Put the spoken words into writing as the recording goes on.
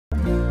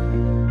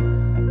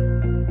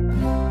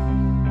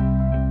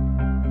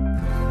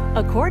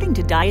According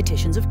to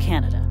Dietitians of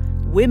Canada,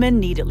 women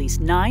need at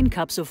least 9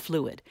 cups of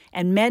fluid,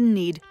 and men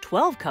need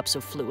 12 cups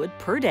of fluid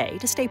per day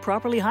to stay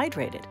properly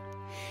hydrated.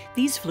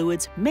 These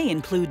fluids may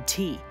include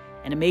tea,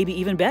 and it may be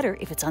even better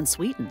if it's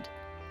unsweetened.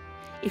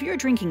 If you're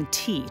drinking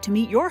tea to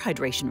meet your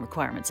hydration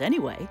requirements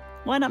anyway,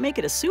 why not make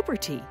it a super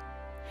tea?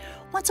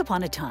 Once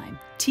upon a time,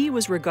 tea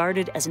was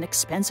regarded as an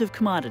expensive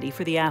commodity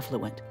for the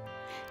affluent.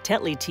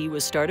 Tetley tea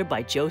was started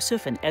by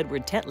Joseph and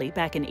Edward Tetley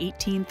back in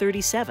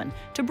 1837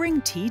 to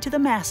bring tea to the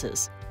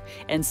masses.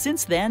 And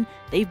since then,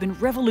 they've been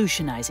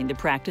revolutionizing the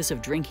practice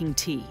of drinking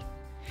tea.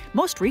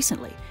 Most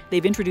recently,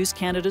 they've introduced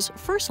Canada's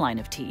first line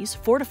of teas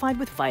fortified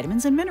with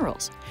vitamins and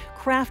minerals,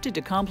 crafted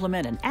to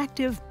complement an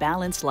active,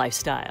 balanced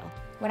lifestyle.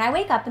 When I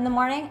wake up in the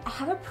morning, I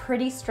have a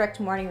pretty strict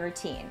morning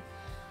routine.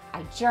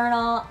 I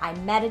journal, I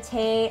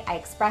meditate, I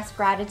express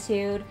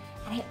gratitude,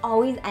 and I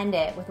always end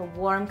it with a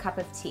warm cup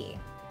of tea.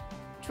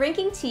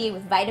 Drinking tea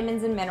with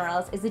vitamins and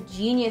minerals is a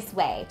genius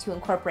way to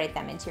incorporate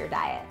them into your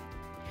diet.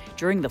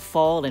 During the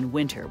fall and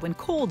winter, when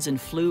colds and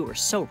flu are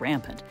so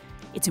rampant,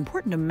 it's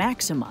important to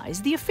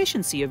maximize the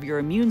efficiency of your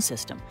immune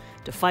system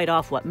to fight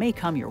off what may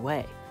come your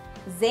way.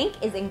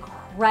 Zinc is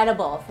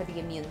incredible for the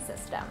immune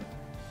system.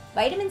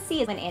 Vitamin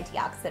C is an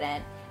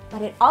antioxidant,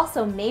 but it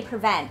also may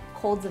prevent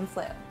colds and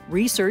flu.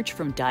 Research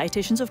from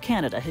Dietitians of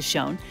Canada has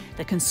shown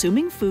that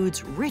consuming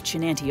foods rich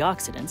in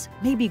antioxidants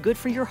may be good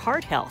for your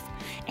heart health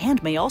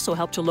and may also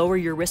help to lower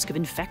your risk of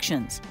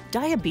infections,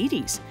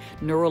 diabetes,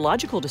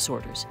 neurological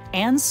disorders,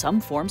 and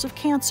some forms of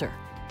cancer.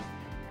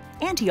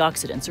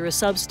 Antioxidants are a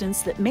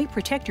substance that may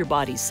protect your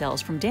body's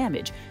cells from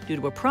damage due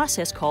to a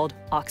process called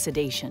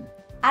oxidation.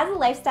 As a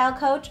lifestyle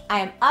coach, I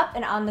am up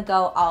and on the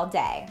go all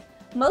day,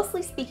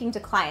 mostly speaking to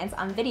clients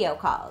on video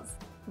calls.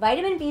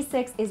 Vitamin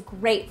B6 is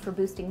great for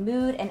boosting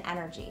mood and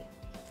energy.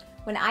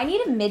 When I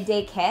need a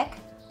midday kick,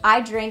 I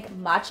drink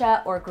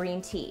matcha or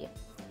green tea.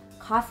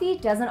 Coffee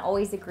doesn't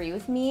always agree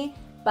with me,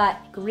 but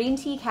green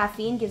tea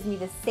caffeine gives me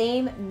the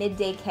same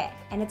midday kick,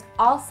 and it's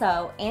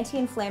also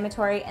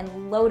anti-inflammatory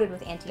and loaded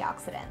with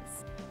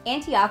antioxidants.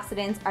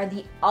 Antioxidants are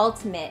the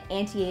ultimate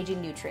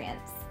anti-aging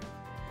nutrients.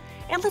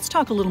 And let's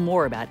talk a little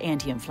more about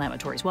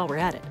anti-inflammatories while we're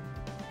at it.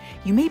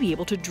 You may be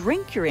able to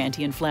drink your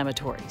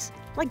anti-inflammatories,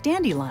 like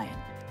dandelion,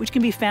 which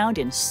can be found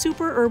in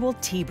Super Herbal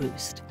Tea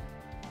Boost.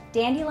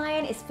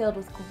 Dandelion is filled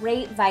with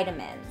great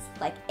vitamins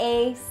like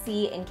A,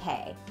 C, and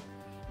K.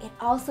 It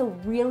also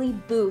really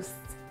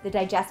boosts the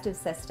digestive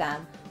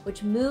system,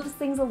 which moves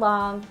things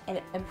along and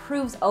it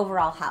improves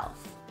overall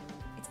health.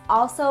 It's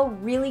also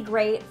really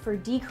great for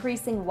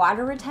decreasing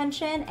water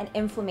retention and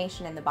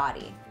inflammation in the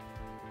body.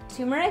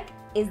 Turmeric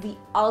is the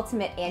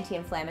ultimate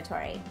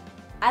anti-inflammatory.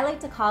 I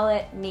like to call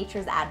it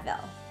nature's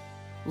Advil.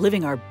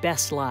 Living our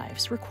best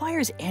lives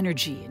requires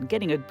energy and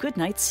getting a good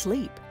night's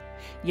sleep.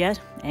 Yet,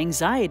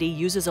 anxiety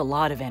uses a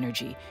lot of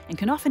energy and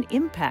can often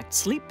impact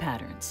sleep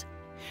patterns.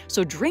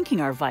 So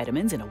drinking our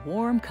vitamins in a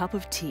warm cup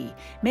of tea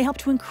may help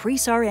to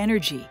increase our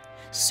energy,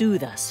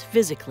 soothe us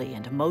physically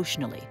and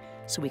emotionally,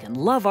 so we can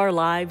love our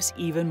lives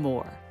even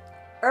more.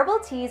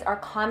 Herbal teas are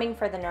calming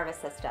for the nervous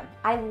system.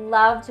 I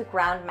love to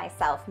ground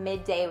myself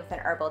midday with an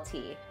herbal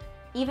tea.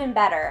 Even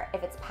better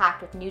if it's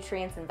packed with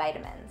nutrients and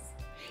vitamins.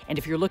 And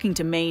if you're looking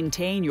to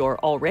maintain your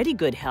already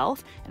good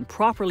health and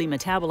properly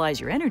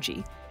metabolize your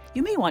energy,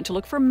 you may want to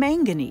look for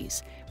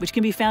manganese, which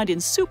can be found in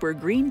Super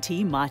Green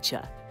Tea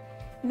Matcha.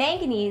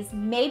 Manganese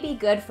may be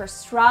good for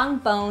strong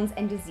bones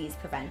and disease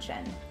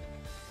prevention.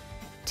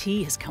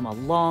 Tea has come a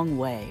long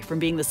way from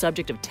being the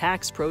subject of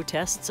tax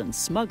protests and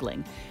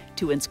smuggling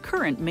to its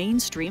current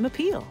mainstream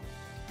appeal.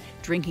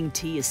 Drinking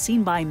tea is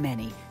seen by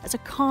many as a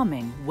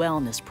calming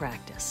wellness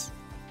practice.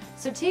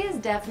 So tea is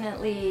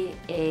definitely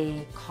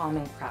a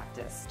calming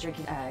practice.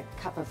 Drinking a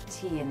cup of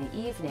tea in the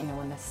evening or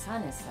when the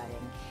sun is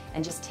setting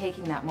and just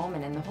taking that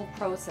moment and the whole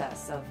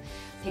process of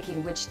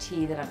picking which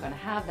tea that I'm going to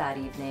have that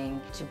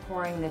evening to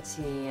pouring the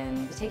tea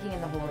and taking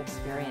in the whole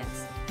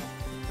experience.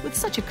 With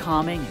such a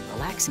calming and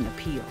relaxing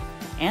appeal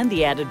and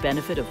the added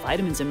benefit of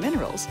vitamins and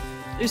minerals,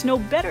 there's no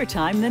better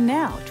time than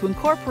now to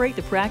incorporate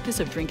the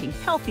practice of drinking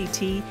healthy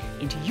tea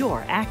into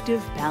your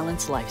active,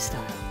 balanced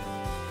lifestyle.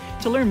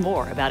 To learn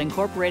more about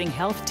incorporating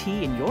health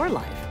tea in your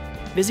life,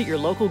 visit your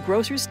local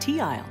grocer's tea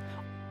aisle